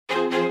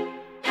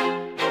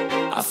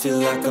I feel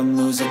like I'm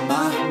losing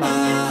my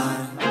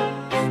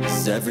mind.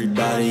 Is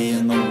everybody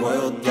in the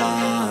world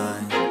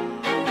blind?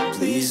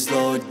 Please,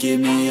 Lord,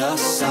 give me a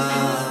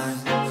sign,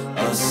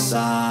 a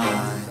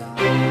sign.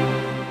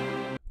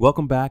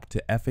 Welcome back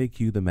to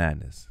FAQ the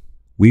Madness.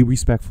 We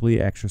respectfully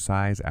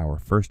exercise our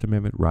First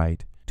Amendment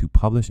right to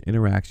publish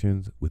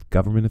interactions with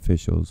government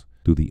officials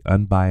through the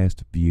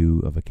unbiased view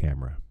of a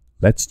camera.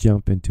 Let's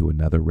jump into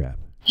another rep.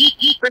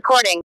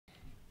 Recording.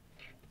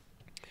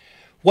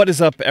 What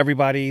is up,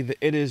 everybody?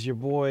 It is your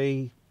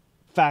boy,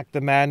 Fact the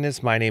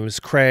Madness. My name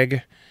is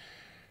Craig.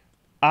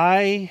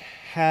 I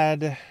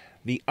had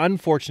the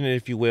unfortunate,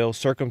 if you will,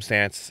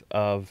 circumstance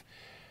of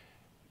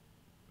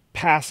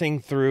passing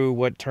through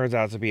what turns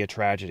out to be a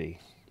tragedy.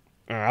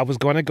 I was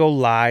going to go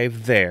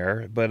live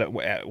there, but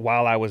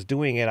while I was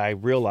doing it, I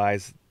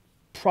realized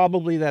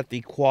probably that the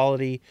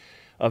quality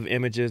of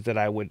images that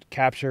I would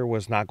capture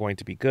was not going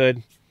to be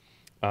good.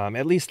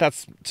 At least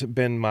that's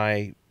been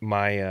my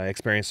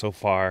experience so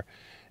far.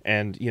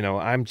 And, you know,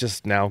 I'm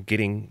just now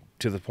getting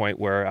to the point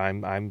where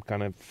I'm going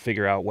to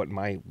figure out what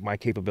my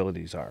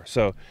capabilities are.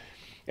 So,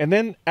 and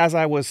then as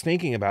I was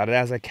thinking about it,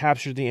 as I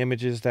captured the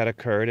images that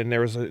occurred, and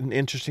there was an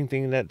interesting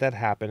thing that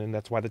happened, and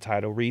that's why the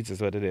title reads as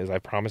what it is. I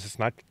promise it's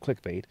not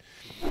clickbait.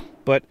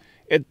 But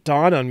it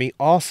dawned on me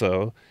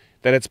also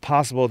that it's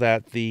possible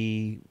that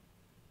the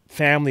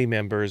family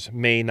members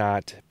may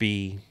not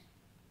be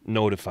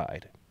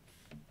notified.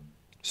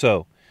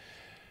 So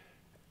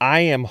I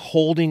am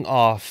holding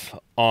off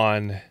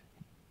on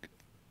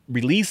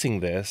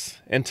releasing this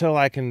until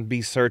I can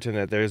be certain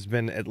that there's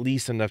been at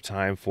least enough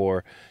time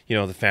for, you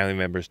know, the family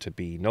members to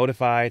be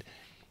notified,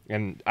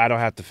 and I don't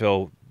have to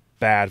feel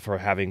bad for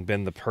having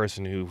been the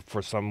person who,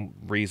 for some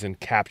reason,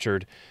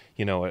 captured,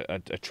 you know, a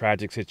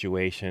tragic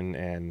situation,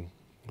 and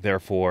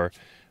therefore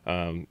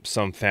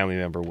some family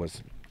member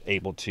was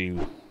able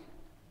to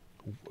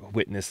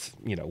witness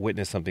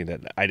something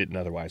that I didn't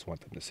otherwise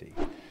want them to see.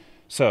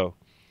 So,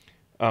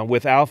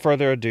 without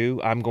further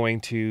ado, I'm going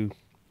to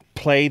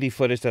play the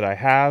footage that I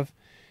have,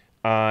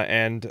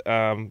 and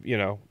you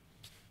know,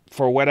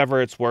 for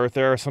whatever it's worth,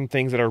 there are some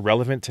things that are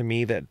relevant to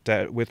me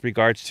that with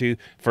regards to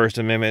First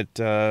Amendment,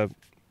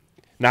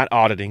 not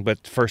auditing,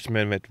 but First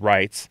Amendment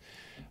rights,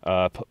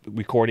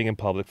 recording in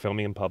public,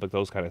 filming in public,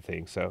 those kind of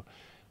things. So,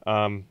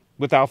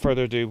 without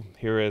further ado,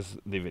 here is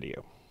the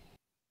video.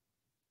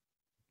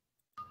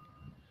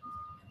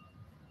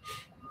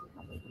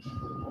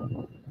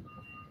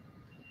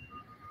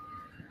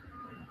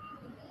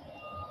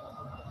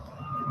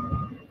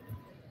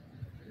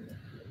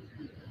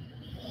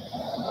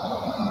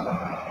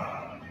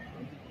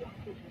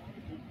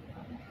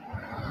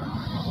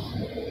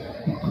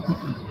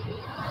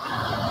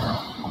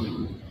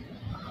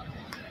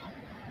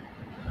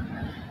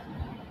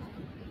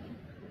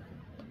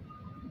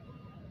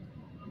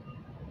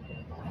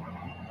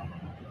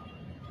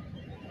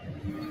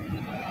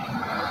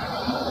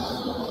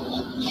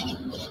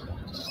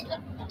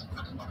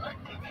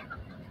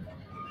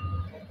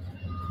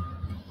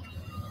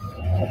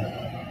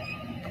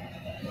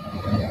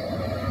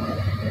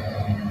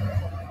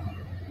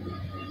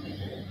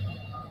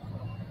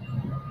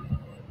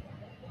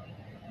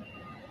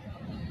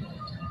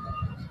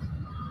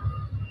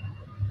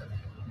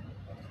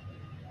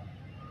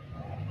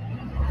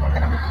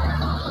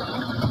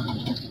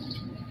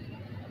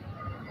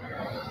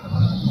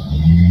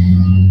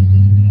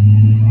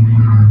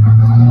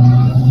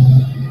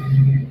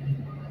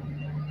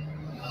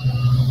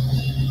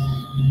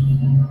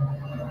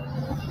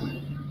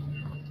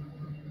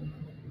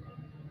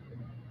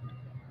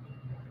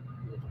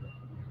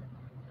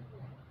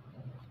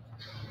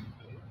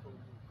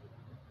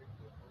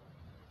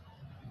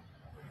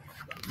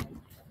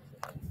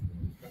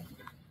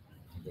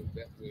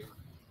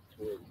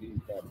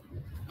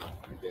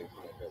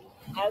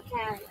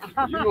 Okay.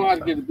 You know how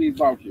to get the beef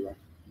barbecue, right?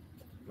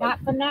 Not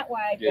from that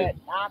way, Yeah.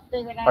 but I'll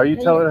figure it out. Are you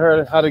telling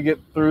her how to get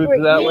through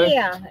that way?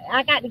 Yeah,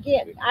 I got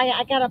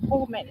an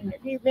appointment in a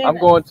few minutes. I'm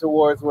going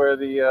towards where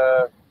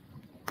the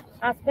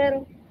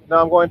Hospital?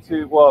 no, I'm going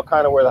to, well,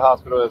 kind of where the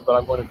hospital is, but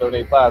I'm going to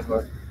donate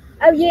plasma.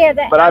 Oh yeah,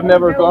 that. But I've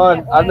never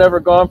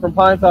gone from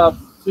Pine Top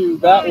to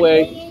that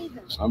way.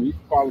 I mean, you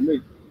can follow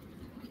me.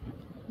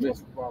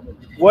 Miss, follow me.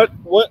 What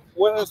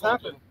has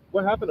happened?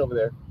 What happened over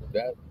there?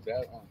 That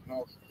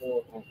house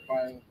caught on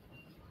fire,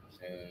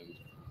 and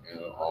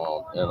an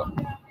old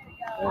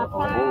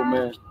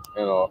man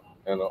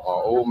and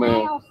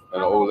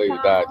an old lady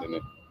died in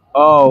it.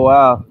 Oh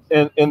wow!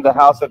 In the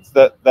house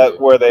that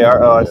where they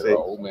are. Oh, I see. An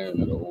old man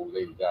and an old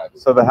lady died.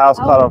 So the house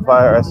caught on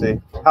fire. I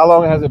see. How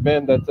long has it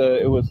been that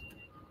it was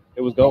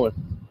going?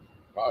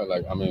 Probably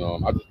like, I mean,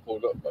 I just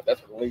pulled up, but that's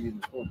what the lady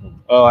in the store.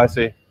 Oh, I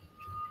see.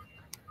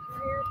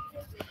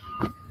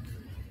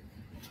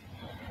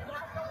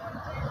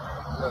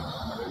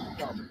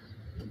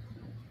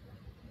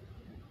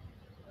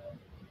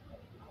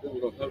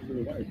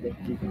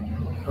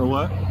 Or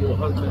what?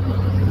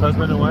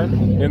 Husband and wife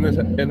in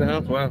the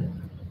house. Wow.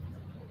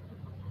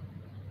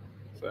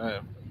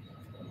 So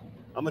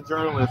I'm a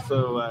journalist,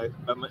 so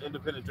I'm an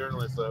independent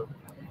journalist. So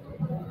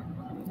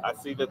I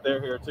see that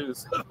they're here too.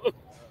 So.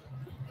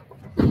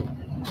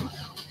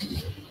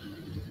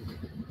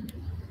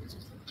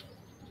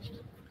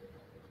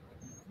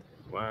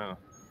 Wow.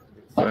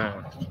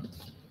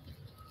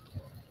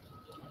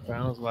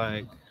 Sounds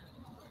like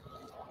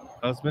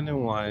husband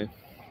and wife.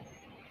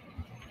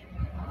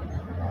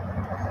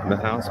 The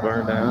house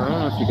burned down. I don't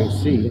know if you can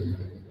see.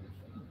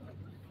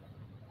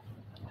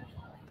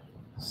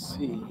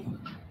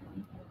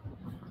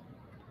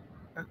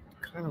 That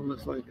kind of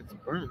looks like it's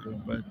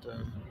burning, but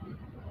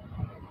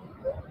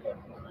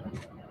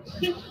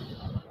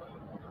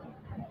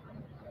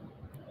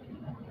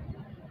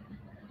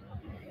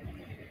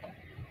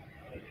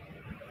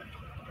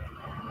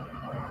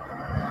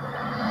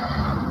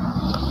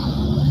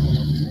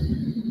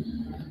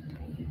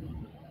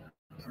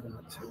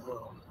not too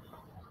well.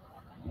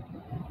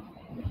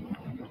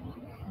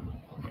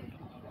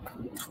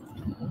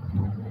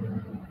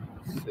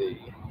 Let's see.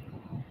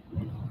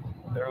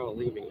 They're all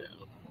leaving now.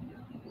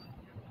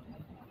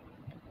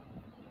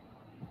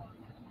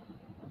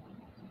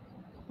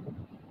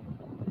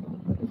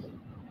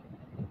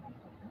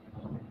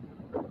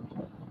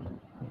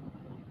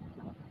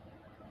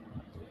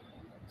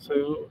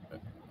 So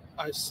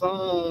I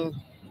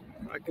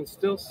can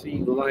still see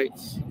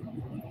lights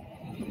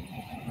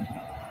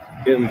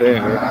in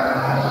there.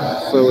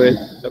 So it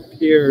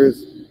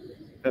appears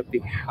that the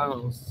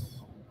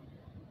house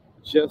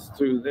just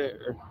through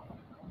there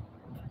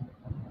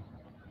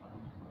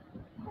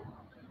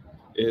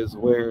is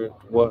where it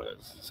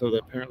was. So that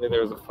apparently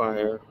there was a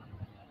fire,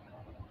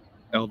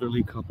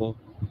 elderly couple,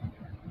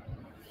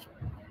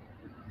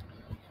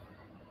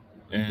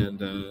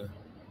 and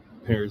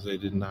appears they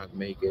did not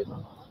make it.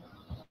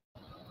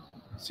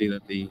 See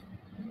that the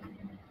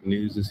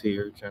news is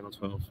here, Channel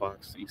 12,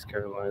 Fox, East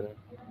Carolina.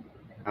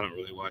 I don't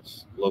really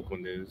watch local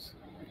news.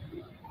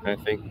 I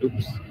think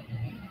there's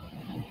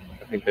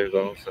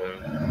also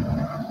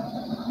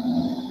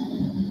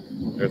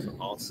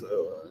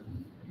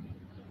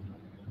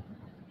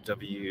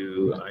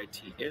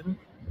WITN.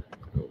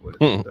 What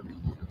is it?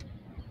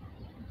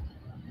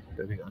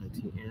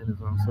 WITN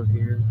is also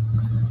here.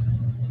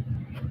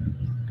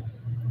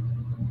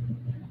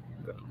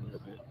 Got a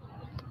little bit.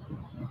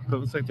 So it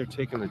looks like they're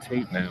taking the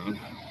tape down.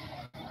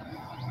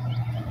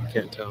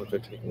 Can't tell if they're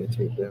taking the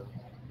tape down.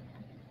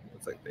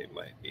 Looks like they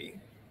might be.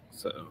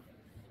 So,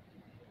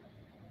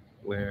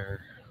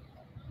 where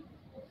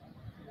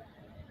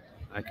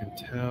I can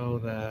tell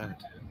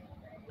that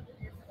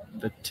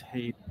the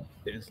tape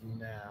is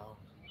now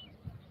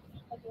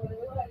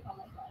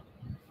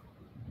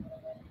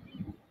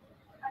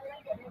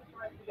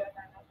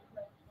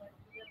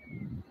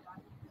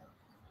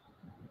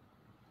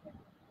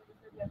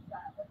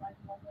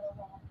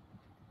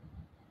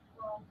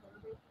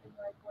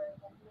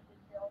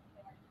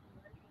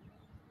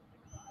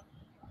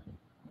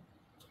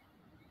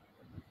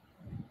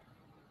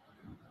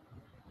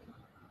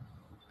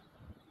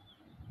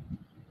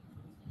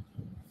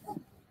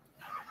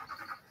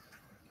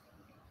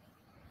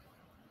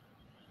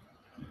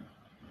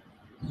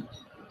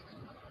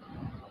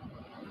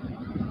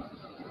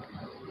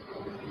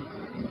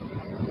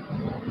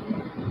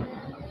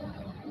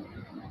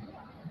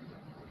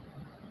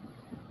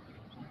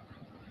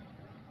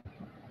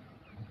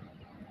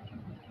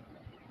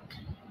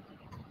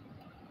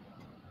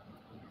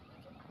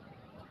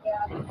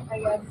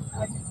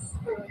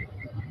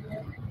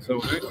So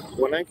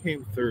when I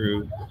came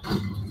through,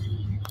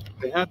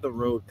 they had the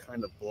road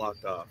kind of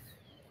blocked off,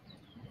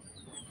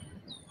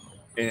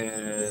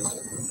 and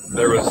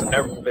they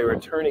were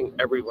turning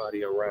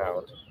everybody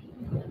around.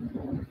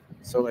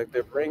 So like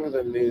they're bringing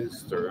the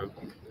news through,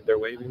 they're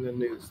waving the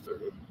news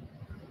through.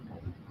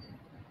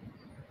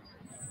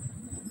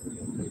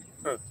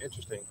 Huh,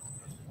 interesting.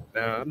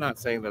 Now I'm not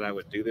saying that I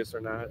would do this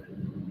or not,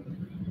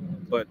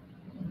 but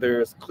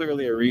there's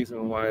clearly a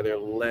reason why they're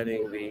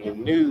letting the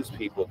news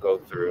people go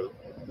through.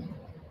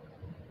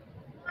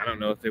 I don't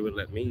know if they would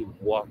let me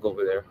walk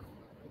over there.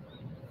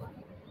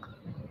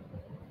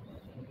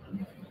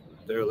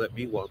 They'll let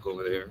me walk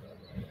over there.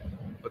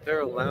 But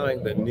they're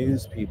allowing the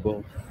news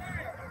people.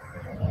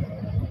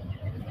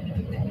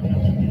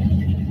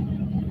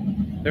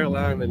 They're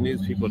allowing the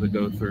news people to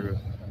go through.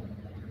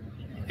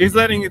 He's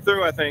letting you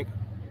through, I think.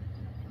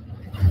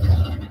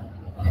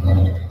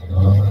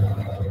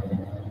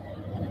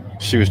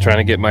 She was trying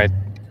to get my...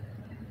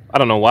 I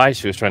don't know why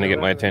she was trying to get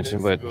my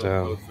attention, but...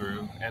 Go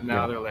through, and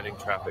now they're letting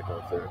traffic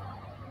go through.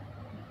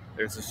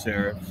 There's the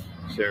sheriff.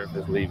 Sheriff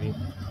is leaving.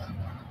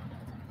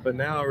 But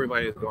now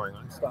everybody is going.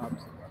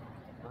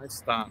 I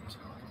stopped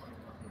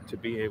to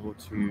be able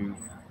to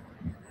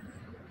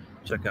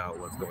check out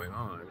what's going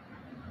on.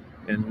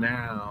 And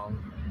now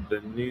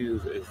the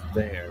news is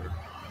there.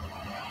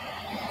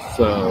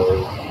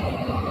 So,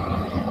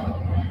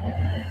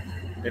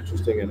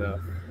 interesting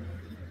enough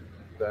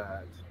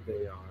that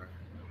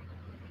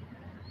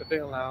they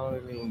allow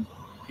any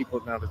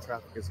people, now the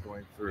traffic is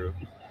going through.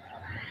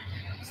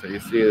 So you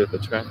see that the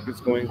traffic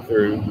is going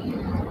through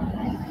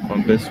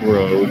on this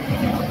road,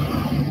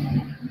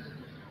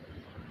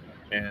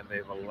 and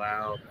they've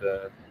allowed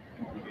the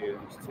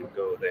news to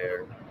go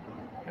there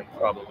and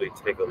probably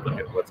take a look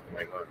at what's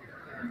going on.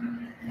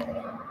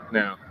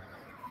 Now,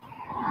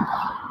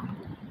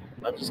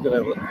 I'm just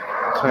going to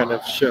kind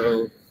of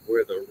show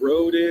where the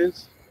road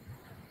is.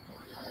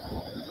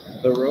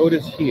 The road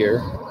is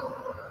here,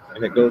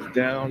 and it goes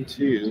down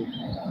to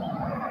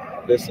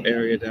this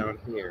area down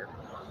here,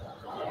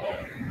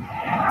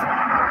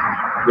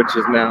 which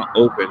is now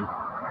open.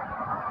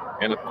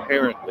 And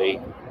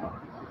apparently,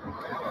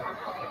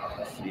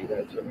 see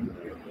that? He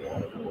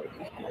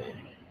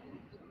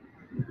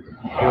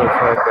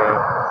looks like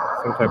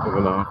some type of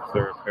an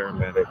officer, a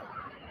paramedic.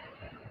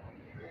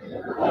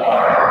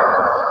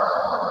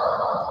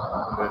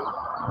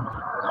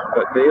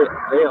 But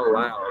they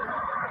allowed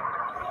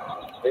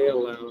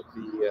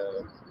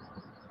the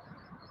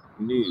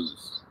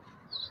news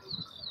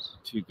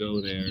to go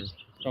there,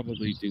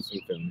 probably do some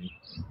filming.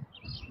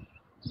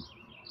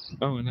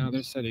 Oh, and now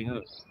they're setting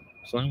up.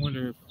 So I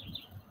wonder if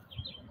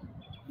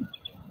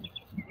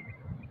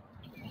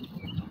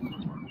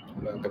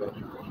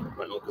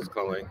my uncle's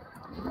calling.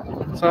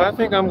 So I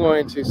think I'm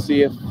going to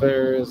see if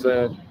there's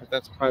if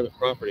that's private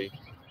property.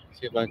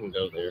 See if I can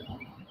go there.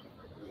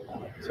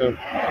 So,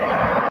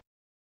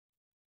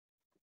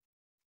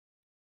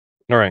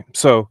 all right.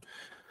 So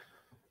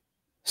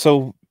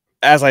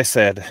as I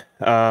said,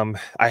 I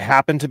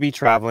happen to be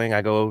traveling.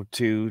 I go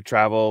to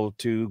travel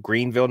to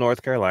Greenville,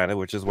 North Carolina,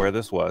 which is where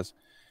this was,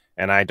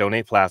 and I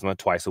donate plasma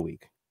twice a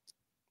week,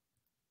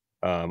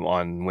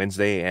 on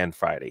Wednesday and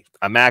Friday.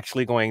 I'm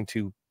actually going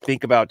to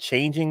think about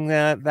changing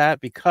that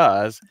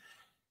because,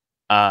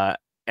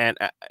 and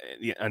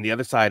on the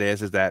other side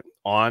is that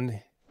on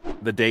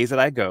the days that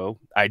I go,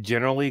 I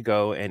generally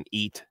go and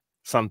eat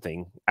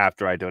something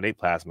after I donate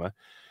plasma.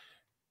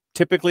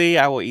 Typically,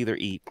 I will either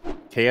eat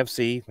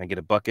KFC. I get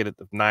a bucket of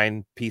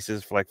 9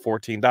 pieces for like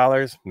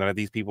 $14. None of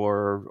these people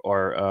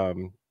are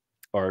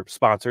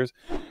sponsors.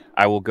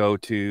 I will go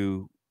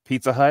to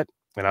Pizza Hut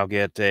and I'll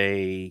get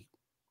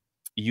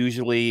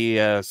usually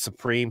a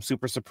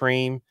Super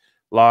Supreme,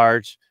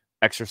 large,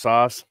 extra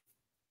sauce.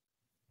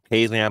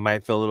 Occasionally, I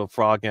might feel a little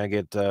froggy. I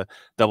get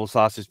double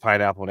sausage,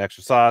 pineapple, and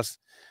extra sauce.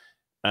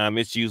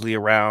 It's usually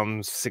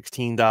around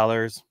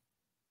 $16.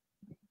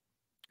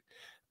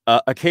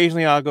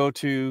 Occasionally, I'll go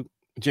to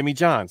Jimmy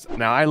John's.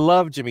 Now, I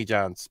love Jimmy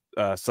John's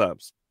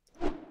subs.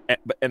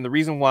 And the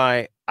reason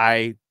why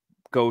I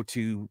go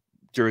to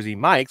Jersey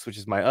Mike's, which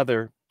is my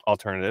other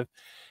alternative,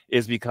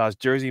 is because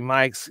Jersey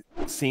Mike's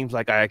seems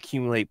like I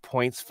accumulate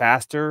points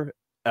faster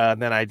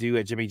than I do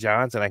at Jimmy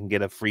John's, and I can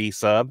get a free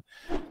sub.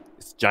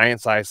 It's a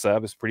giant size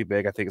sub. It's pretty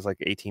big. I think it's like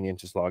 18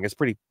 inches long. It's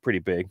pretty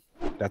big.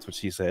 That's what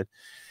she said.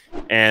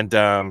 And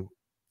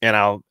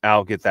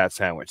I'll get that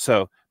sandwich.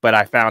 So, but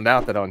I found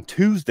out that on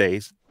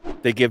Tuesdays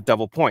they give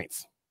double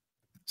points.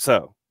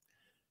 So,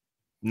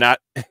 not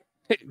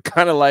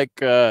kind of like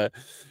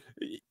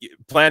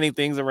planning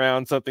things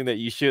around something that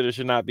you should or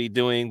should not be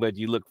doing, but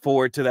you look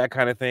forward to that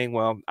kind of thing.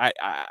 Well,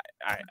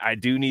 I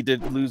do need to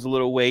lose a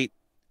little weight,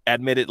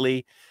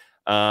 admittedly,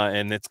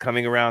 and it's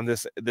coming around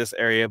this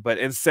area. But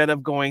instead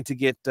of going to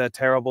get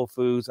terrible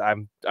foods,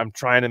 I'm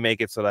trying to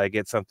make it so that I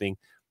get something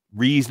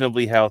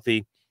reasonably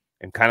healthy.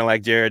 And kind of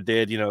like Jared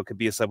did, it could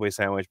be a Subway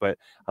sandwich, but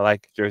I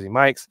like Jersey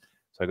Mike's,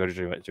 so I go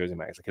to Jersey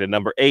Mike's. I get a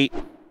number 8,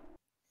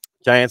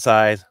 giant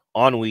size,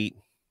 on wheat.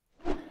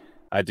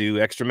 I do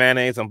extra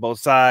mayonnaise on both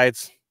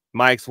sides,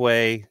 Mike's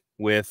way,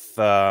 with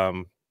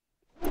banana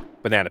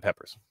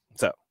peppers.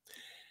 So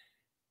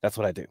that's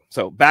what I do.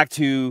 So back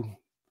to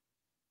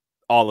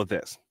all of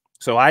this.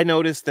 So I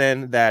noticed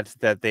then that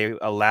they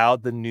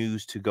allowed the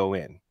news to go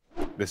in.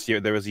 This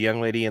year, there was a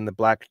young lady in the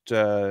black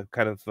kind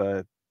of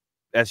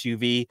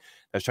SUV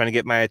that's trying to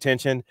get my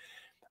attention.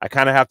 I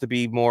kind of have to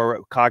be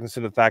more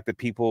cognizant of the fact that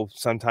people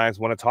sometimes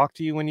want to talk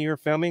to you when you're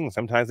filming, and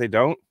sometimes they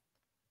don't.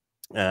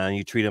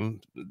 You treat them,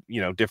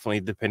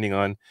 differently depending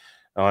on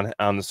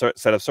the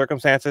set of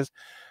circumstances.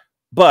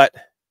 But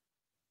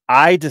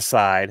I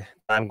decide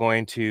I'm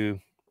going to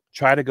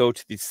try to go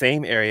to the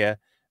same area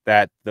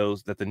that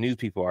the news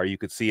people are. You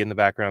could see in the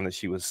background that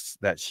she was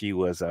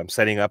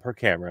setting up her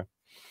camera,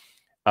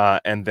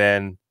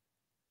 and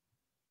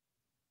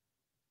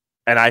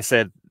I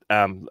said,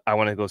 I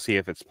want to go see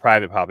if it's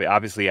private property.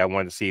 Obviously, I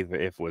wanted to see if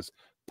it was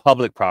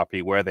public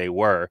property where they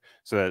were,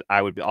 so that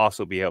I would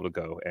also be able to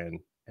go and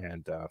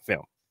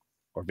film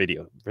or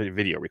video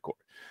record.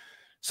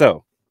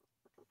 So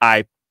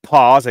I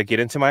pause. I get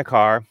into my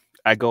car.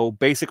 I go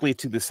basically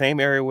to the same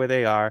area where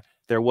they are.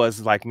 There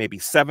was like maybe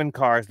 7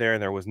 cars there,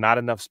 and there was not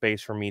enough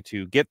space for me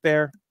to get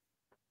there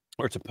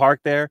or to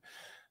park there.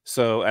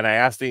 So, and I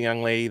asked the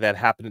young lady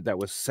that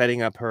was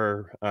setting up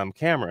her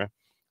camera.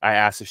 I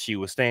asked if she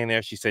was staying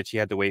there. She said she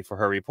had to wait for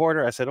her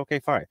reporter. I said, okay,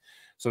 fine.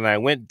 So then I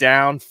went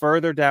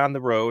further down the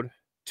road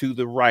to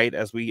the right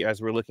as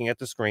we're looking at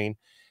the screen,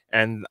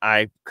 and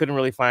I couldn't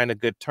really find a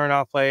good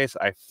turnoff place.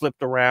 I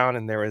flipped around,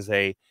 and there was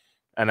an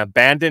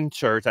abandoned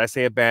church. I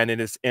say abandoned,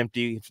 it's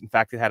empty. In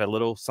fact, it had a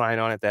little sign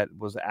on it that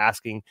was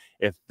asking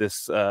if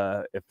this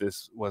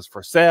was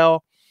for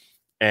sale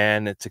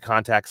and to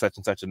contact such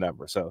and such a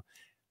number. So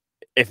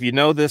if you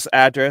know this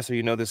address or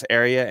you know this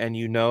area and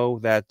you know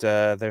that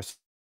there's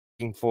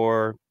looking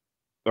for,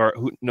 or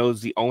who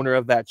knows the owner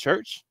of that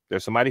church,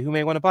 there's somebody who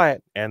may want to buy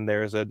it, and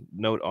there's a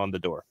note on the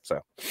door.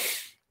 So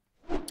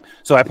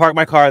I park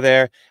my car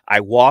there.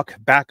 I walk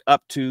back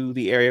up to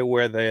the area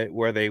where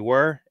they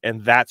were,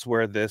 and that's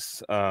where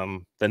this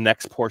the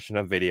next portion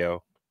of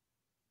video.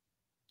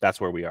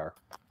 That's where we are.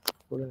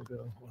 We're gonna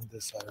go on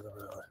this side of the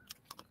road.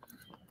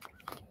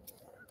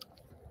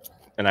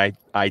 And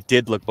I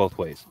did look both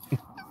ways.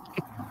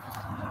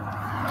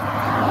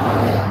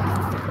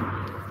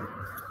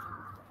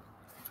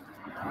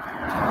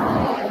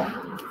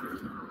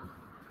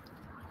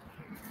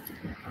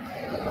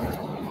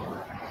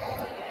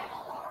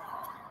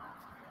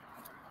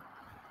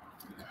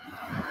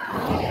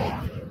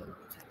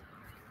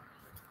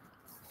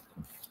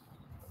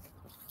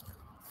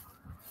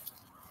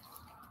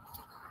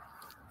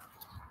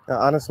 Now,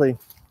 honestly,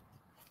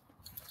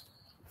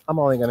 I'm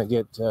only gonna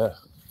get.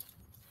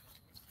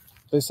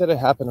 They said it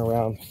happened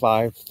around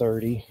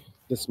 5:30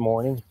 this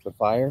morning, the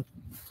fire,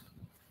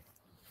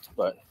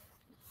 but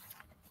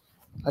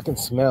I can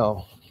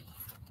smell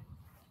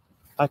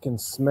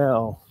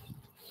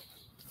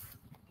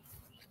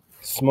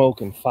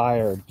smoke and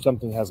fire.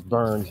 Something has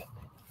burned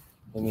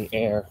in the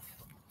air.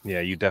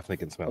 Yeah, you definitely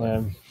can smell it.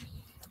 And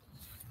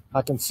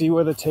I can see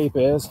where the tape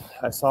is.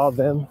 I saw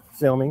them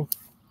filming.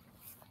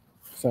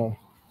 So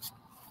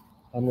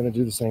I'm going to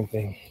do the same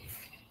thing.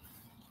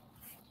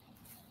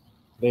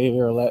 They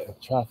are letting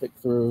traffic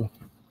through.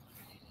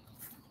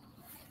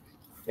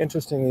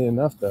 Interestingly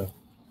enough, though,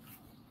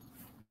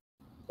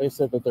 they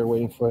said that they're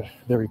waiting for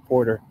the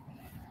reporter.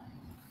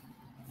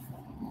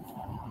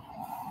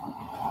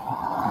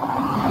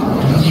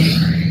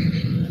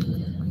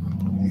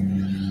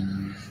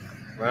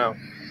 Wow.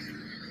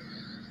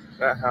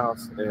 That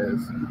house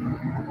is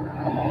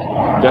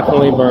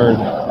definitely burned.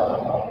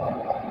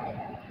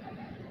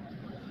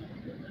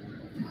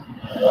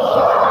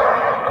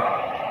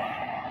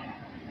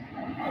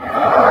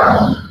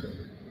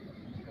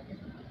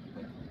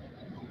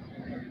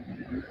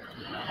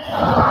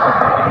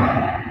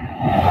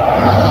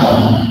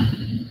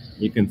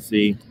 You can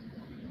see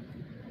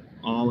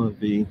all of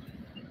the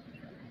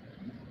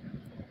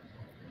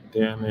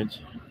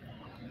damage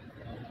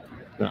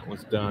that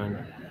was done.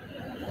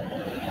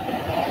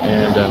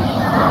 And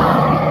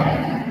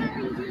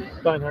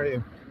fine, how are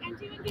you? I'm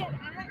doing good. I'm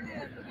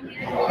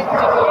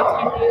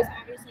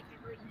obviously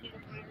covered in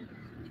Canada Fire.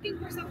 Looking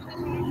for someone to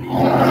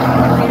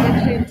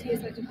talk to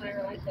use such a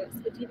fire like this.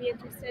 Would you be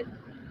interested?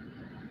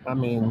 I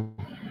mean,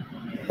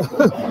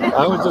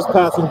 I was just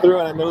passing through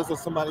and I noticed that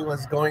somebody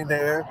was going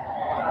there.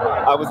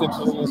 I was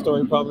interested in the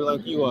story, probably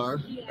like you are.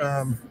 Yes.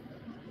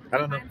 I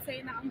don't know. I'm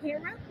saying that on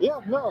camera? Yeah,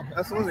 no,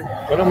 absolutely.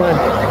 I don't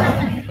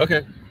mind.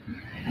 Okay.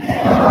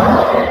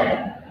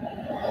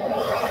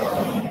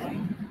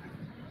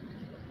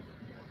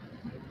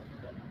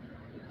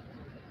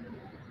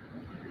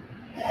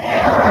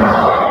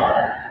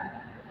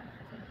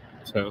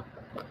 So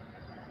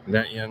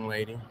that young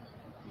lady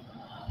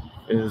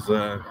is,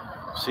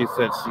 she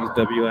said she's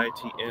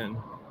WITN.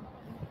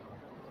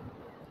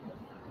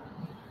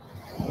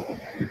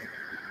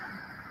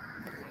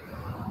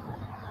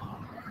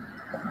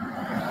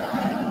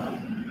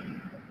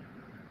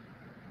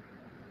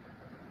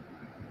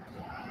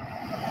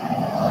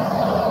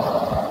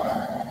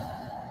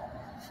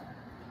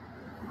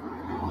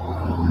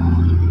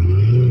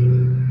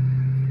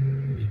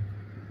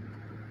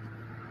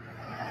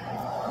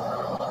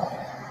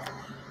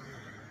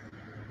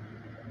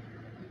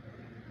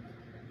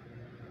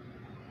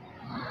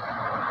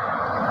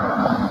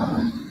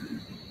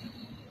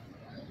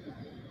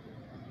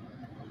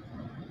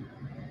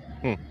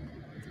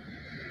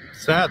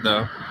 Sad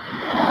though.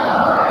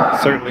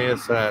 Certainly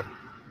is sad.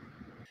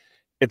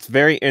 It's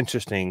very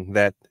interesting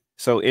that,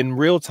 so in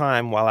real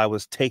time, while I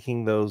was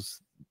taking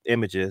those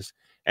images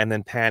and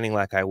then panning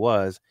like I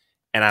was,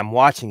 and I'm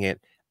watching it,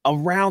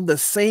 around the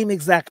same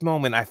exact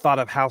moment, I thought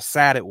of how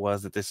sad it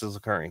was that this is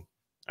occurring.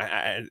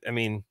 I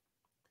mean,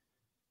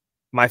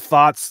 my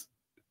thoughts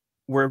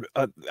were,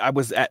 I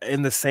was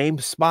in the same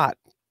spot,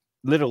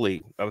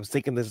 literally. I was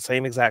thinking the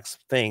same exact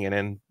thing, and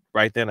then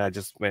right then I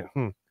just went,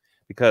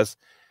 because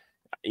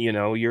you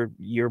know,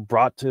 you're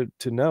brought to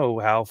know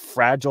how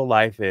fragile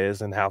life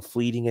is and how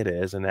fleeting it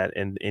is, and that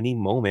in any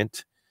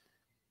moment,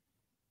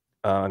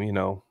 you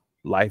know,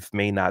 life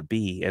may not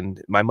be.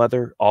 And my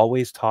mother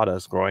always taught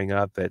us growing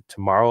up that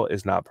tomorrow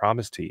is not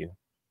promised to you.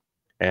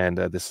 And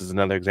this is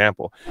another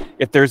example.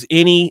 If there's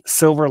any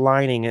silver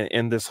lining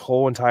in this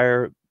whole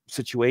entire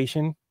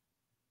situation,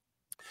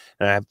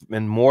 and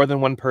more than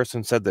one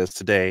person said this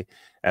today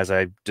as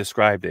I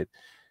described it,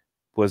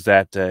 was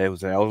that it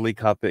was an elderly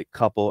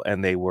couple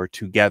and they were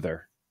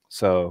together.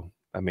 So,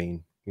 I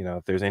mean, you know,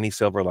 if there's any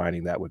silver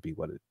lining, that would be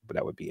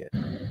that would be it.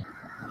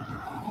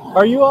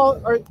 Are you all,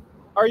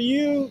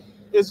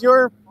 is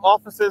your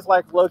offices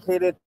like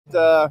located,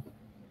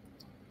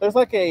 there's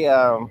like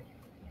a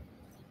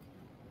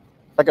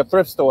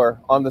thrift store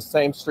on the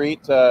same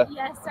street? Yes,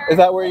 sir. Is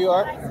that where you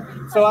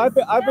are? So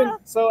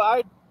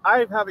I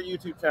have a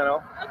YouTube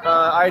channel.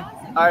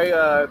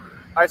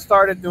 I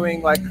started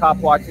doing like cop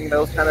watching,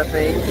 those kind of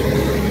things,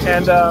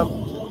 and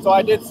so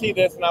I did see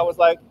this, and I was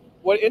like,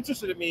 what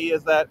interested me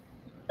is that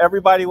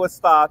everybody was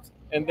stopped,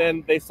 and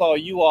then they saw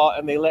you all,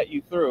 and they let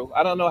you through.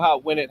 I don't know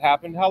when it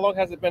happened. How long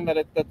has it been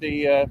that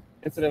the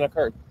incident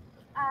occurred?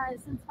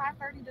 Since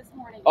 5:30 this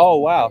morning. Oh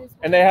wow!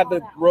 And they had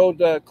the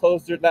road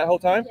closed that whole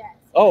time. Yes.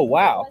 Oh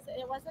wow!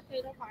 It was a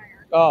fatal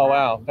fire. Oh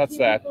wow, that's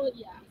sad. So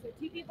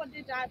 2 people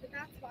did die, but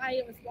that's why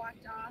it was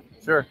blocked off.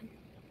 And sure.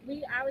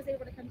 I was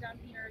able to come down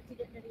here to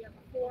get video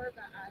before,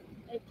 but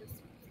it just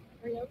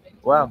reopened.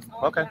 Wow.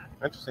 Okay.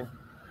 Interesting.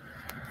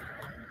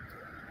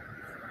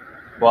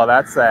 Well,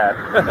 that's sad.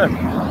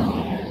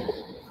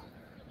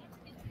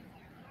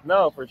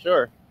 No, for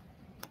sure.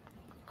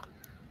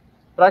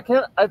 But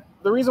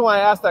the reason why I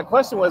asked that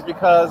question was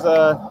because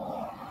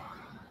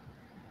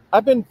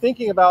I've been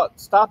thinking about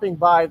stopping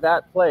by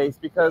that place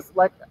because,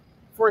 like,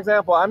 for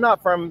example, I'm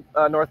not from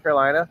North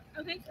Carolina.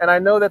 Okay. And I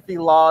know that the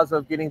laws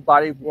of getting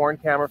body-worn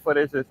camera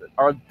footage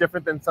are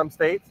different than some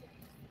states.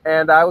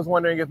 And I was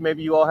wondering if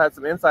maybe you all had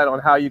some insight on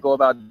how you go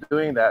about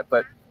doing that.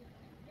 But,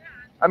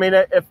 I mean,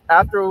 if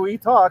after we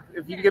talk,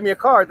 if you can give me a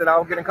card, then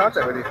I'll get in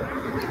contact with you.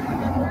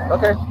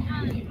 Okay. I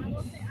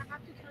will say I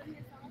have to turn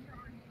this off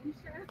on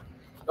insurance.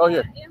 Oh,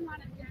 yeah. I am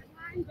on a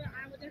deadline, but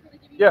I will definitely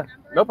give you Yeah, the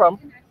number. no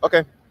problem.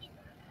 Okay.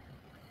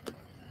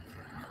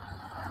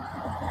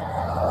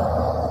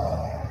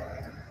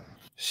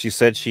 She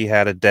said she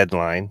had a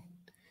deadline,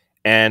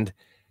 and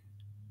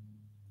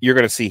you're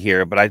going to see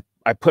here, but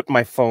I put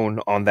my phone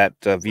on that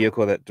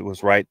vehicle that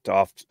was right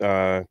off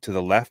to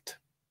the left,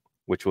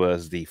 which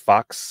was the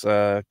Fox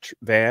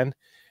van,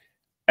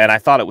 and I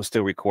thought it was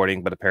still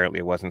recording, but apparently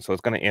it wasn't, so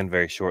it's going to end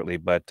very shortly,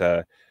 but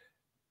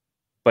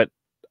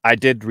I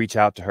did reach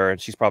out to her,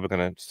 and she's probably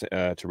going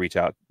to reach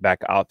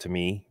back out to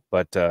me,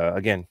 but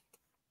again,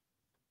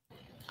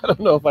 I don't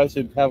know if I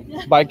should have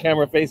my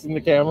camera facing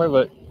the camera,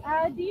 but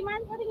Do you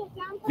mind putting it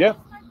down? Yeah.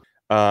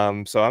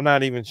 So I'm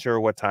not even sure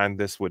what time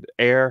this would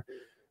air,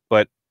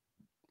 but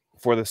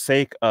for the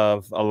sake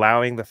of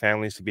allowing the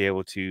families to be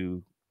able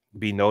to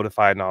be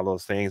notified and all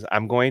those things,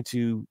 I'm going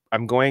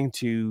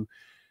to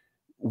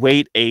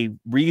wait a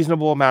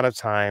reasonable amount of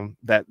time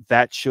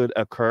that should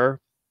occur.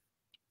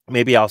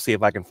 Maybe I'll see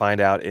if I can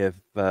find out if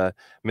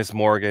Miss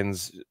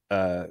Morgan's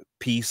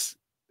piece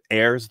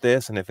airs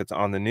this and if it's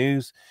on the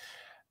news,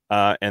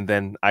 and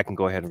then I can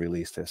go ahead and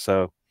release this.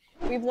 So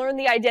we've learned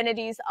the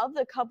identities of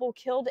the couple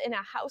killed in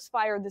a house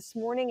fire this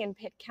morning in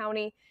Pitt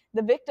County.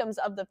 The victims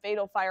of the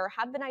fatal fire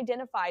have been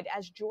identified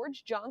as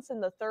George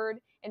Johnson III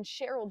and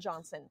Cheryl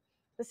Johnson.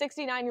 The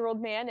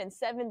 69-year-old man and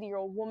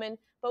 70-year-old woman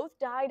both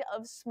died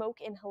of smoke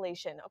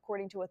inhalation,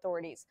 according to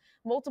authorities.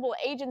 Multiple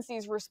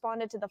agencies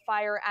responded to the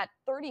fire at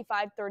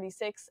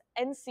 3536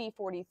 NC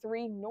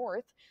 43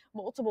 North.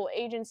 Multiple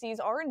agencies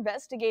are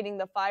investigating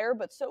the fire,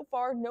 but so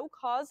far no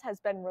cause has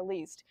been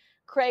released.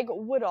 Craig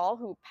Woodall,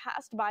 who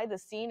passed by the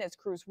scene as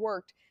crews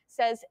worked,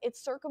 says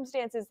it's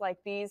circumstances like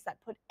these that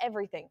put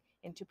everything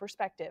into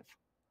perspective.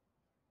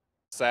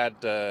 Sad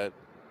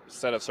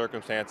set of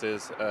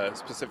circumstances,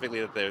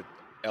 specifically that they're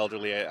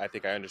elderly. I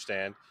think I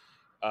understand.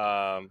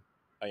 I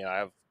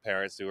have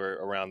parents who are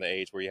around the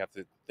age where you have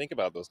to think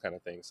about those kind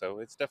of things. So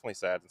it's definitely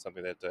sad and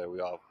something that we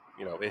all,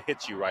 it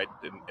hits you right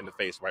in the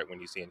face right when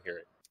you see and hear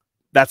it.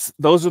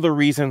 Those are the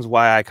reasons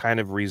why I kind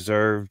of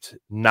reserved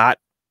not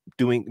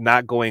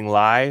going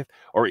live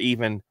or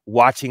even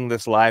watching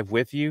this live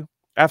with you.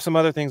 I have some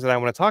other things that I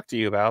want to talk to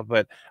you about,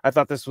 but I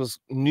thought this was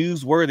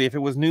newsworthy. If it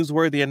was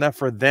newsworthy enough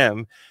for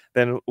them,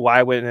 then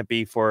why wouldn't it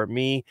be for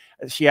me?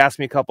 She asked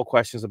me a couple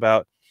questions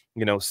about,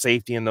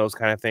 safety and those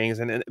kind of things.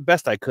 And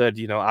best I could,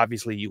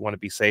 obviously you want to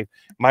be safe.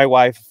 My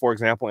wife, for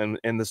example,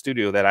 in the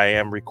studio that I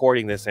am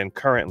recording this in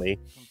currently,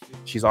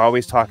 she's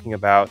always talking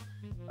about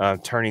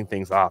turning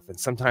things off. And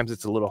sometimes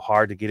it's a little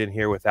hard to get in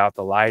here without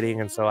the lighting.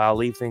 And so I'll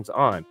leave things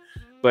on.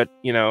 But,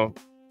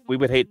 we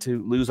would hate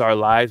to lose our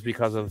lives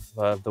because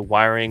of the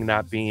wiring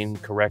not being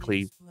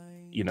correctly,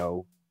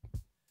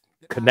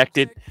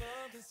 connected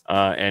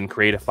and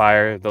create a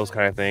fire, those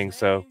kind of things.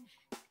 So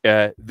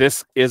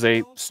this is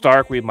a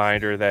stark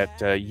reminder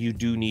that you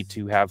do need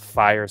to have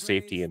fire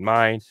safety in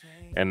mind.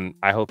 And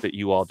I hope that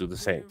you all do the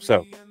same.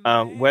 So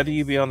whether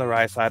you be on the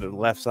right side or the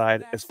left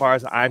side, as far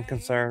as I'm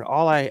concerned,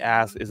 all I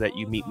ask is that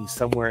you meet me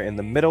somewhere in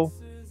the middle.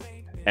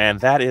 And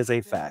that is a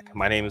fact.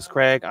 My name is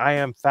Craig. I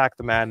am Fact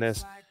the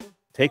Madness.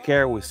 Take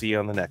care. We'll see you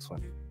on the next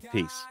one.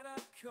 Peace.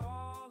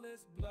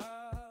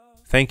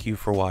 Thank you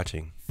for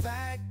watching.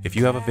 If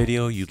you have a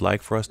video you'd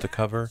like for us to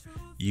cover,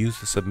 use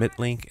the submit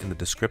link in the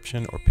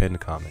description or pinned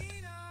comment.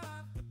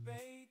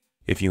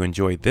 If you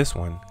enjoyed this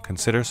one,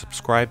 consider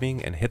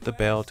subscribing and hit the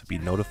bell to be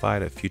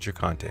notified of future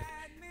content.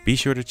 Be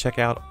sure to check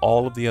out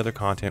all of the other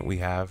content we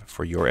have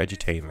for your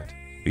edutainment.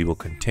 We will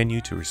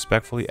continue to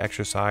respectfully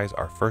exercise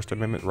our First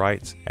Amendment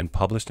rights and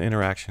publish the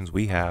interactions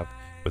we have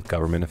with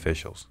government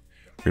officials.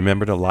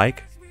 Remember to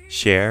like,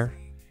 share,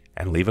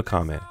 and leave a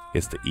comment.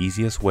 It's the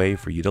easiest way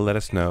for you to let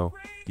us know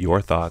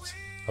your thoughts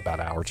about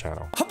our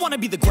channel. I wanna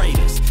be the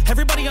greatest.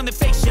 Everybody on the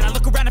fake shit. I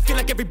look around and feel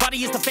like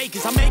everybody is the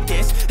fakest. I make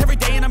this every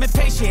day and I'm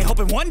impatient,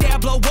 hoping one day I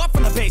blow up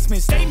from the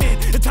basement.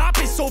 Statement, the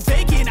top is so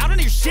vacant. I don't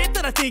hear shit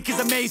that I think is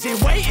amazing.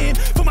 Waiting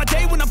for my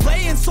day when I'm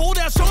playing sold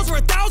out shows for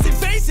 1,000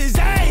 faces.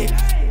 Hey,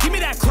 give me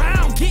that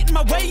crown, get in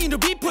my way and to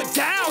be put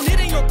down. It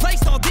ain't your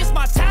place, no, this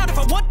my town. If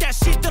I want that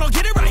shit, then I'll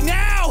get it right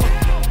now.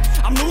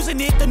 I'm losing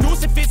it, the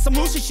noose it fits. I'm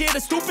losing shit,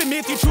 a stupid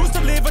myth. You choose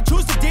to live or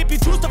choose to dip. You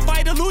choose to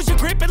fight or lose your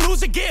grip and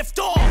lose a gift.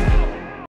 Oh.